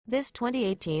This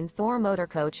 2018 Thor Motor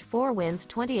Coach 4Winds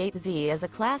 28Z is a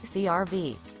Class C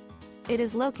RV. It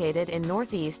is located in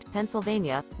Northeast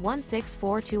Pennsylvania,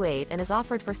 16428 and is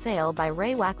offered for sale by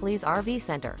Ray Wakley's RV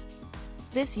Center.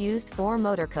 This used Thor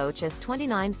motor coach is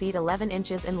 29 feet 11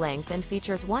 inches in length and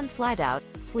features one slide-out,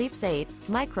 sleeps 8,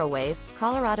 microwave,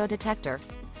 Colorado detector,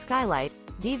 skylight,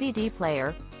 DVD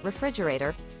player,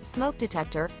 refrigerator, smoke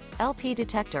detector, LP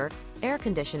detector, air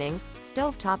conditioning,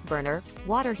 stovetop burner,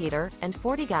 water heater, and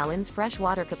 40 gallons fresh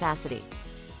water capacity.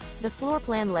 The floor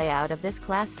plan layout of this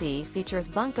Class C features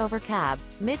bunk over cab,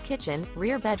 mid-kitchen,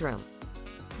 rear bedroom.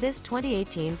 This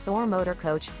 2018 Thor Motor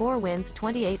Coach 4Winds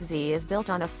 28Z is built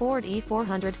on a Ford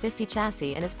E450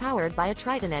 chassis and is powered by a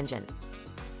Triton engine.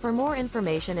 For more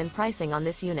information and pricing on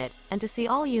this unit, and to see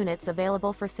all units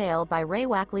available for sale by Ray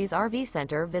Wakley's RV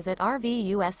Center, visit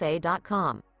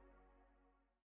RVUSA.com.